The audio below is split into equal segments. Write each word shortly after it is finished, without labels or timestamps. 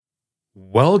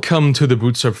Welcome to the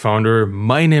Bootstrap Founder.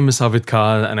 My name is Avid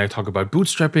Kal and I talk about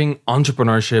bootstrapping,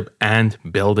 entrepreneurship, and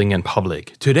building in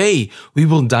public. Today, we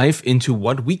will dive into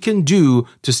what we can do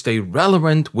to stay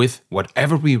relevant with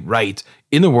whatever we write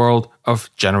in the world of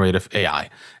generative AI.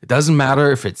 It doesn't matter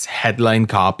if it's headline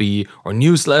copy or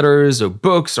newsletters or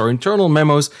books or internal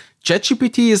memos.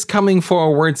 ChatGPT is coming for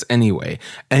our words anyway,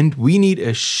 and we need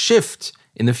a shift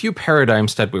in the few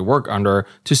paradigms that we work under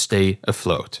to stay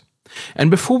afloat.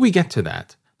 And before we get to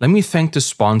that, let me thank the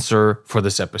sponsor for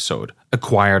this episode,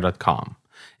 Acquire.com.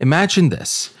 Imagine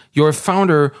this. You're a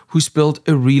founder who's built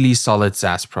a really solid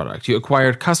SaaS product. You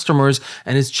acquired customers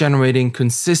and it's generating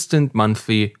consistent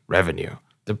monthly revenue.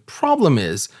 The problem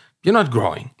is you're not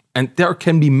growing. And there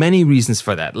can be many reasons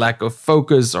for that. Lack of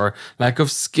focus or lack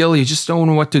of skill. You just don't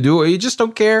know what to do, or you just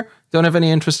don't care, don't have any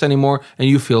interest anymore, and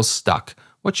you feel stuck.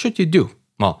 What should you do?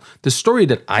 Well, the story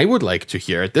that I would like to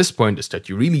hear at this point is that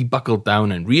you really buckled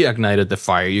down and reignited the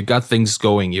fire. You got things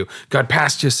going. You got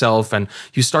past yourself and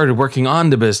you started working on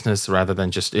the business rather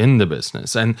than just in the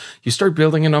business. And you start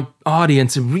building an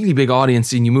audience, a really big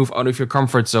audience, and you move out of your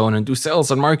comfort zone and do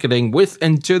sales and marketing with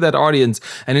and to that audience.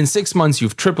 And in 6 months,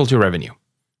 you've tripled your revenue.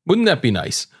 Wouldn't that be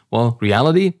nice? Well,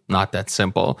 reality, not that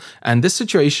simple. And this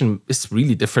situation is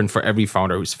really different for every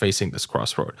founder who's facing this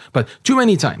crossroad. But too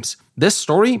many times, this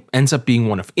story ends up being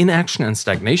one of inaction and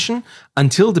stagnation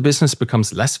until the business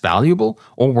becomes less valuable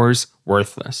or worse,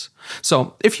 worthless.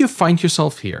 So if you find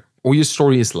yourself here, or your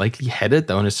story is likely headed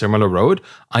down a similar road,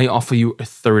 I offer you a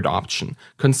third option.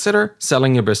 Consider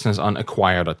selling your business on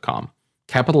Acquire.com.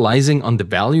 Capitalizing on the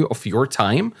value of your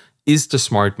time is the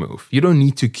smart move. You don't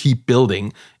need to keep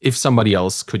building if somebody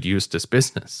else could use this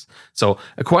business. So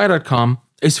Acquire.com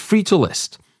is free to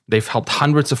list. They've helped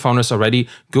hundreds of founders already.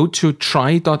 Go to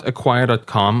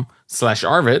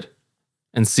try.acquire.com/Arvid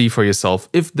and see for yourself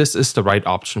if this is the right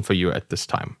option for you at this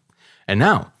time. And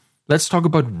now let's talk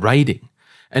about writing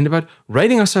and about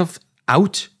writing ourselves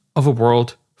out of a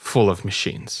world full of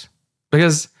machines.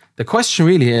 Because the question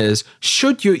really is,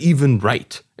 should you even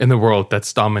write in the world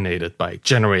that's dominated by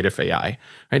generative AI?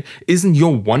 Right? Isn't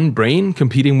your one brain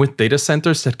competing with data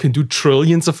centers that can do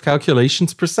trillions of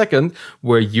calculations per second,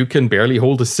 where you can barely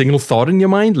hold a single thought in your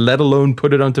mind, let alone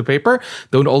put it onto paper?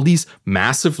 Don't all these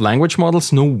massive language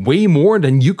models know way more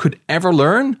than you could ever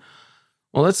learn?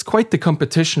 Well, that's quite the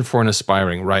competition for an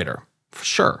aspiring writer, for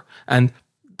sure. And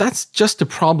that's just the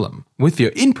problem with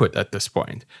your input at this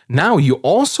point. Now you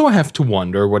also have to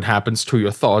wonder what happens to your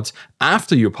thoughts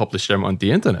after you publish them on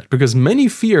the internet, because many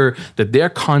fear that their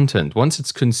content, once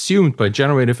it's consumed by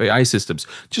generative AI systems,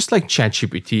 just like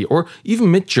ChatGPT or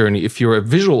even Midjourney if you're a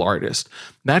visual artist,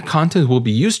 that content will be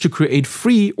used to create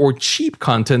free or cheap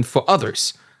content for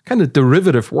others. Kind of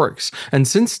derivative works. And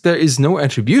since there is no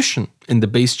attribution in the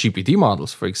base GPT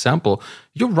models, for example,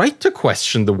 you're right to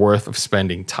question the worth of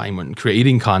spending time on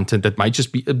creating content that might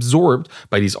just be absorbed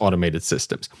by these automated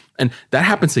systems. And that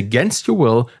happens against your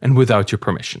will and without your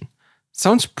permission.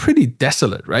 Sounds pretty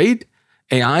desolate, right?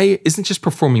 AI isn't just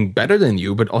performing better than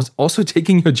you, but also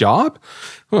taking your job?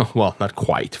 Well, not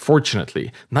quite,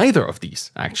 fortunately. Neither of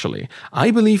these, actually. I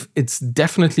believe it's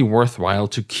definitely worthwhile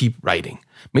to keep writing.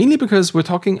 Mainly because we're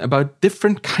talking about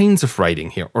different kinds of writing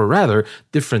here, or rather,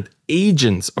 different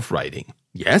agents of writing.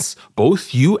 Yes,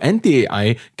 both you and the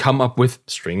AI come up with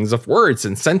strings of words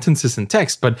and sentences and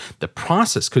text, but the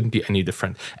process couldn't be any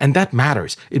different. And that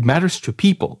matters. It matters to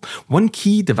people. One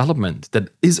key development that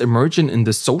is emerging in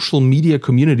the social media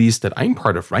communities that I'm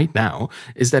part of right now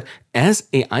is that as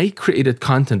AI-created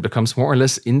content becomes more or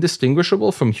less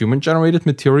indistinguishable from human-generated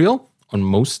material on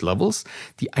most levels,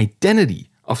 the identity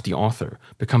of the author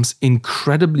becomes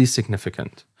incredibly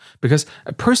significant. Because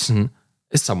a person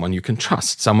is someone you can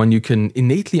trust, someone you can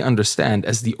innately understand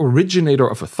as the originator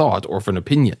of a thought or of an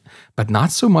opinion, but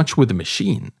not so much with a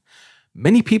machine.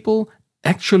 Many people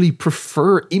actually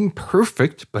prefer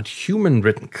imperfect but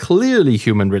clearly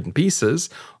human-written pieces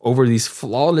over these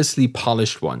flawlessly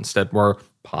polished ones that were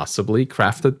possibly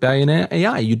crafted by an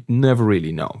AI. You'd never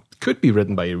really know. It could be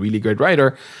written by a really great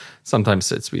writer.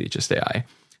 Sometimes it's really just AI.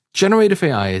 Generative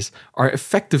AIs are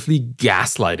effectively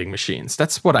gaslighting machines.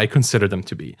 That's what I consider them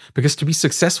to be. Because to be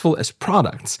successful as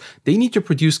products, they need to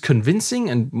produce convincing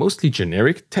and mostly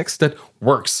generic text that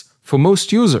works for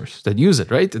most users that use it,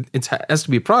 right? It has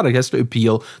to be a product, it has to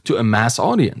appeal to a mass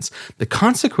audience. The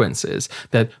consequence is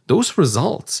that those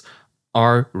results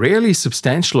are rarely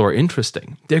substantial or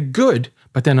interesting. They're good,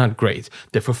 but they're not great.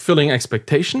 They're fulfilling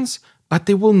expectations, but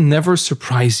they will never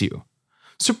surprise you.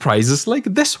 surprises like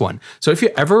this one. So if you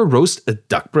ever roast a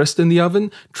duck breast in the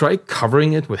oven, try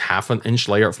covering it with half an inch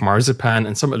layer of marzipan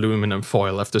and some aluminum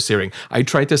foil after searing. I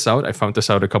tried this out. I found this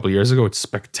out a couple of years ago. It's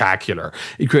spectacular.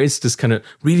 It creates this kind of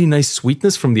really nice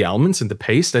sweetness from the almonds in the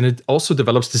paste, and it also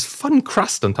develops this fun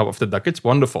crust on top of the duck. It's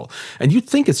wonderful. And you'd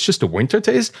think it's just a winter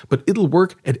taste, but it'll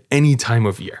work at any time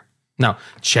of year. Now,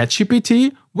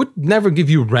 ChatGPT would never give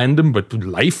you random but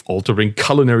life-altering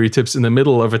culinary tips in the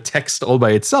middle of a text all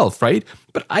by itself, right?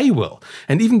 But I will.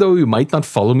 And even though you might not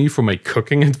follow me for my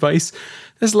cooking advice,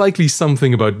 there's likely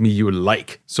something about me you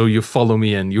like. So you follow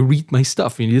me and you read my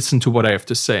stuff, and you listen to what I have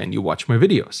to say, and you watch my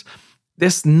videos.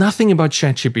 There's nothing about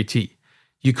ChatGPT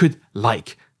you could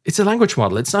like. It's a language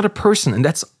model. It's not a person, and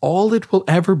that's all it will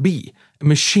ever be, a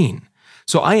machine.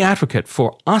 So I advocate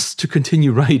for us to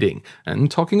continue writing and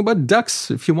talking about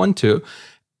ducks if you want to,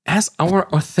 as our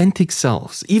authentic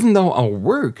selves, even though our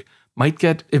work might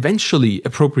get eventually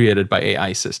appropriated by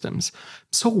AI systems.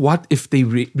 So what if they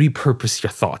repurpose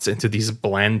your thoughts into these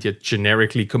bland yet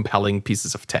generically compelling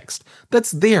pieces of text?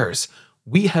 That's theirs.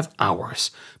 We have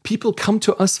ours. People come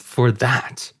to us for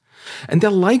that. And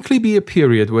there'll likely be a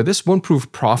period where this won't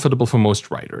prove profitable for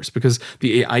most writers, because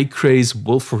the AI craze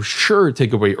will for sure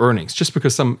take away earnings, just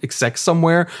because some execs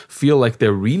somewhere feel like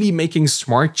they're really making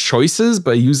smart choices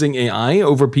by using AI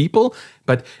over people.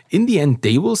 But in the end,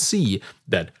 they will see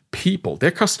that people,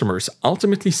 their customers,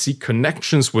 ultimately seek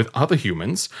connections with other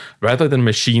humans rather than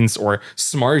machines or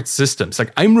smart systems.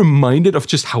 Like, I'm reminded of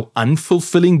just how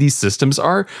unfulfilling these systems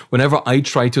are whenever I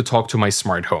try to talk to my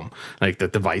smart home, like the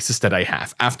devices that I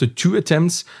have. After 2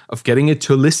 attempts of getting it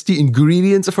to list the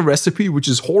ingredients of a recipe, which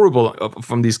is horrible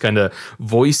from these kind of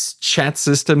voice chat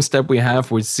systems that we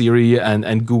have with Siri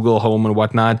and Google Home and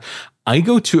whatnot, I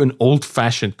go to an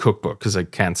old-fashioned cookbook because I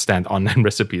can't stand online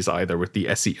recipes either with the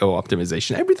SEO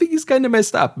optimization. Everything is kind of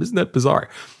messed up. Isn't that bizarre?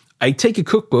 I take a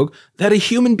cookbook that a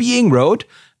human being wrote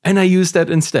and I use that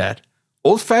instead.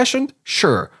 Old-fashioned?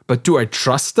 Sure. But do I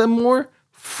trust them more?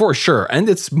 For sure. And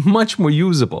it's much more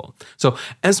usable. So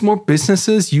as more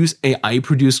businesses use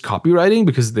AI-produced copywriting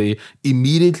because they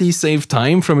immediately save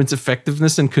time from its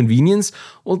effectiveness and convenience,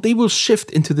 well, they will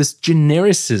shift into this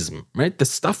genericism, right? The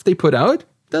stuff they put out,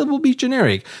 that will be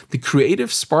generic. The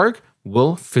creative spark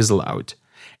will fizzle out.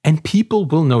 And people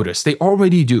will notice. They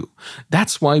already do.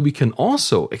 That's why we can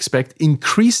also expect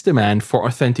increased demand for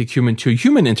authentic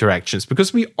human-to-human interactions,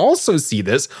 because we also see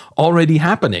this already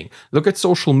happening. Look at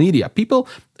social media. People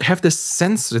have this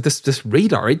sense, this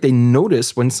radar, right? They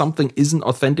notice when something isn't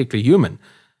authentically human,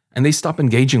 and they stop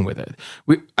engaging with it.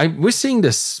 We're seeing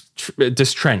this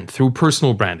trend through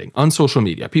personal branding on social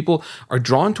media. People are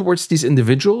drawn towards these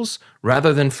individuals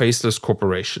rather than faceless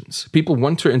corporations. People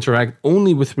want to interact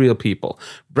only with real people.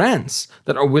 Brands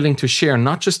that are willing to share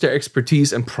not just their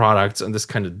expertise and products on this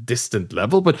kind of distant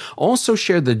level, but also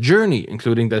share the journey,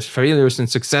 including their failures and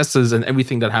successes and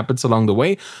everything that happens along the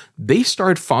way, they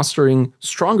start fostering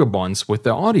stronger bonds with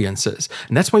their audiences.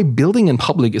 And that's why building in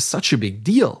public is such a big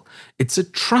deal. It's a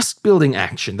trust-building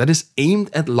action that is aimed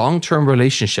at long-term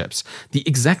relationships, the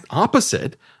exact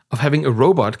opposite of having a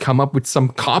robot come up with some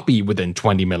copy within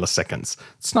 20 milliseconds.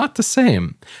 It's not the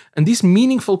same. And these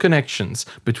meaningful connections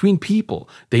between people,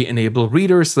 they enable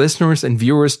readers, listeners, and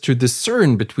viewers to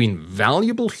discern between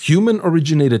valuable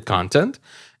human-originated content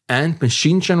and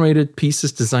machine-generated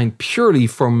pieces designed purely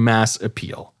for mass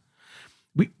appeal.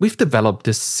 We've developed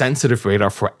this sensitive radar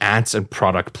for ads and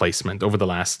product placement over the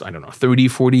last, 30,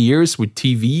 40 years with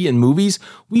TV and movies.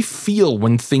 We feel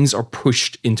when things are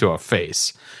pushed into our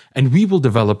face. And we will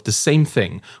develop the same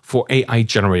thing for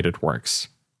AI-generated works.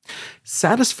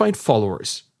 Satisfied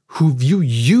followers who view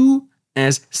you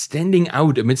as standing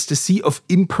out amidst a sea of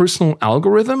impersonal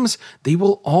algorithms, they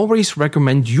will always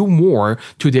recommend you more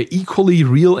to their equally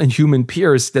real and human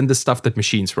peers than the stuff that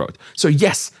machines wrote. So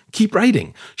yes, keep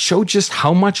writing. Show just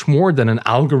how much more than an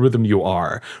algorithm you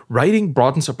are. Writing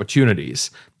broadens opportunities.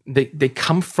 They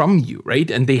come from you, right?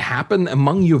 And they happen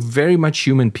among your very much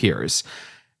human peers.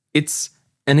 It's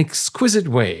an exquisite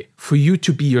way for you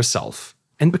to be yourself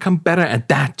and become better at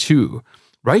that too.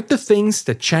 Write the things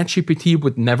that ChatGPT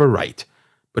would never write.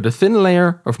 Put a thin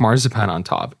layer of marzipan on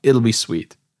top. It'll be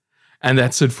sweet. And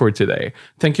that's it for today.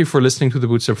 Thank you for listening to The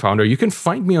Bootstrap Founder. You can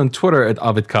find me on Twitter at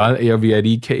Avidkahl,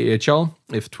 ARVIDKAHL.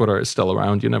 If Twitter is still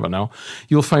around, you never know.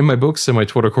 You'll find my books and my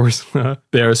Twitter course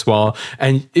there as well.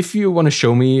 And if you want to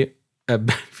show me,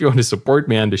 if you want to support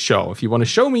me on the show, if you want to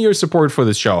show me your support for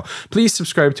this show, please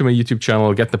subscribe to my YouTube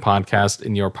channel, get the podcast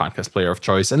in your podcast player of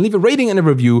choice, and leave a rating and a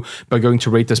review by going to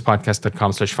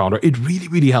ratethispodcast.com/founder. It really,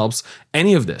 really helps.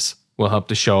 Any of this will help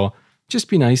the show. Just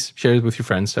be nice, share it with your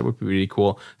friends. That would be really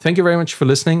cool. Thank you very much for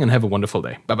listening and have a wonderful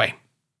day. Bye-bye.